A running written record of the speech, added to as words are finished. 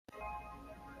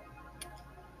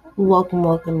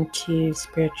Welcome to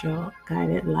Spiritual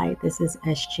Guided Light. This is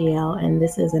SGL, and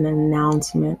this is an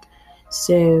announcement.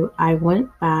 So, I went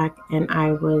back and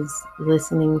I was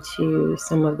listening to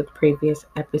some of the previous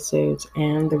episodes,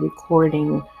 and the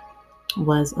recording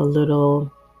was a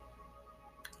little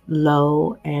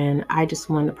low. And I just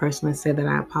want to personally say that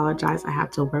I apologize. I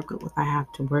have to work with what I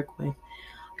have to work with,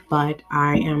 but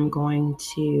I am going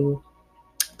to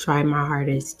try my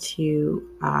hardest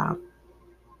to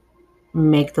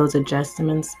make those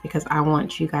adjustments because I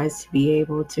want you guys to be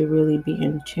able to really be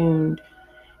in tune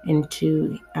and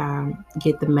to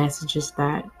get the messages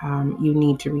that you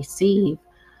need to receive.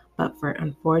 But for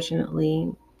unfortunately,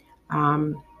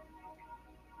 um,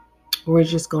 we're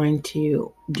just going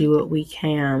to do what we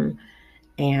can.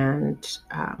 And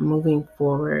moving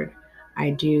forward, I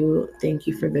do thank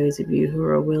you for those of you who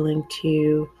are willing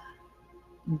to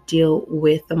deal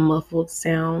with the muffled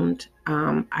sound.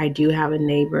 I do have a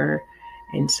neighbor,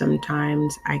 and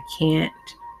sometimes I can't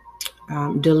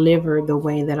deliver the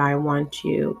way that I want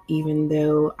to, even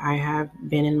though I have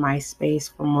been in my space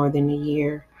for more than a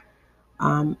year.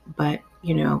 But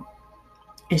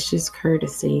it's just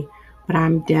courtesy. But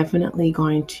I'm definitely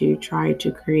going to try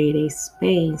to create a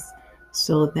space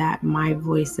so that my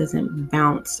voice doesn't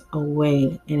bounce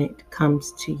away and it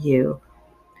comes to you.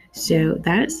 So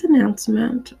that's the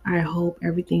announcement. I hope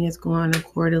everything is going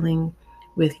accordingly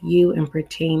with you and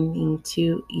pertaining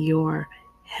to your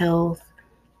health,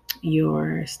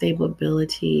 your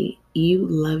stability, you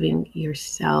loving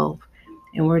yourself.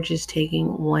 And we're just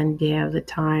taking one day at a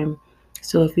time.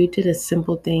 So if you did a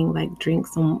simple thing like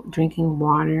drinking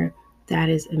water, that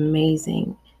is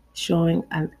amazing. Showing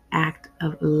an act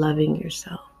of loving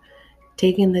yourself.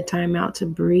 Taking the time out to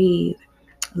breathe,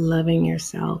 loving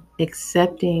yourself,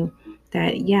 accepting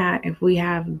that, yeah, if we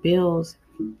have bills,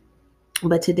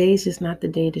 but today's just not the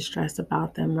day to stress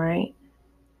about them, right?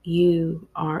 You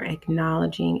are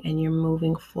acknowledging and you're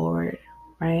moving forward,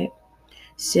 right?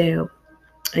 So,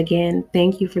 again,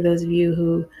 thank you for those of you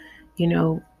who, you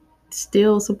know,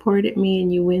 still supported me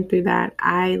and you went through that.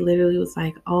 I literally was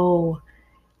like, oh,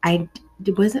 I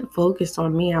wasn't focused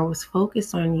on me. I was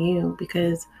focused on you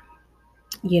because,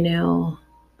 you know,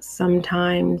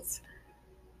 sometimes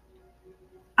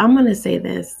I'm going to say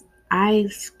this. I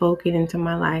spoke it into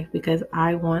my life because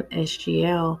I want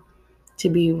SGL to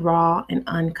be raw and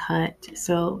uncut.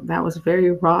 So that was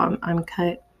very raw and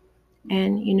uncut.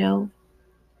 And,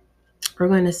 we're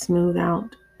going to smooth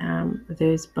out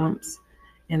those bumps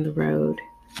in the road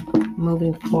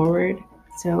moving forward.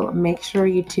 So make sure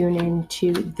you tune in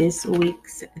to this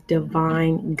week's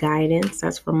divine guidance.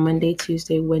 That's for Monday,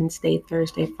 Tuesday, Wednesday,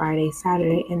 Thursday, Friday,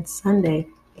 Saturday, and Sunday,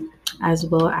 as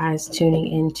well as tuning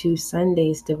into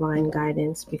Sunday's divine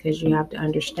guidance because you have to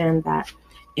understand that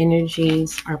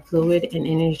energies are fluid and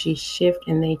energies shift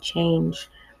and they change.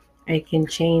 It can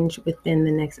change within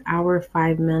the next hour,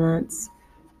 5 minutes.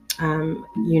 You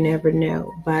never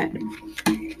know, but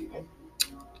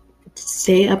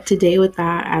stay up to date with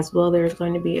that as well. There's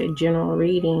going to be a general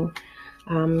reading,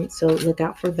 so look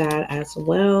out for that as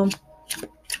well.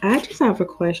 I just have a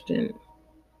question.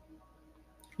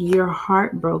 You're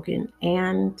heartbroken,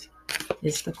 and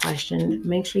is the question.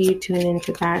 Make sure you tune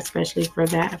into that, especially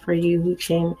for you who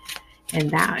came, and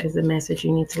that is the message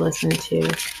you need to listen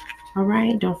to. All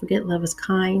right, don't forget, love is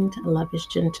kind, love is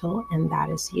gentle, and that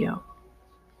is you.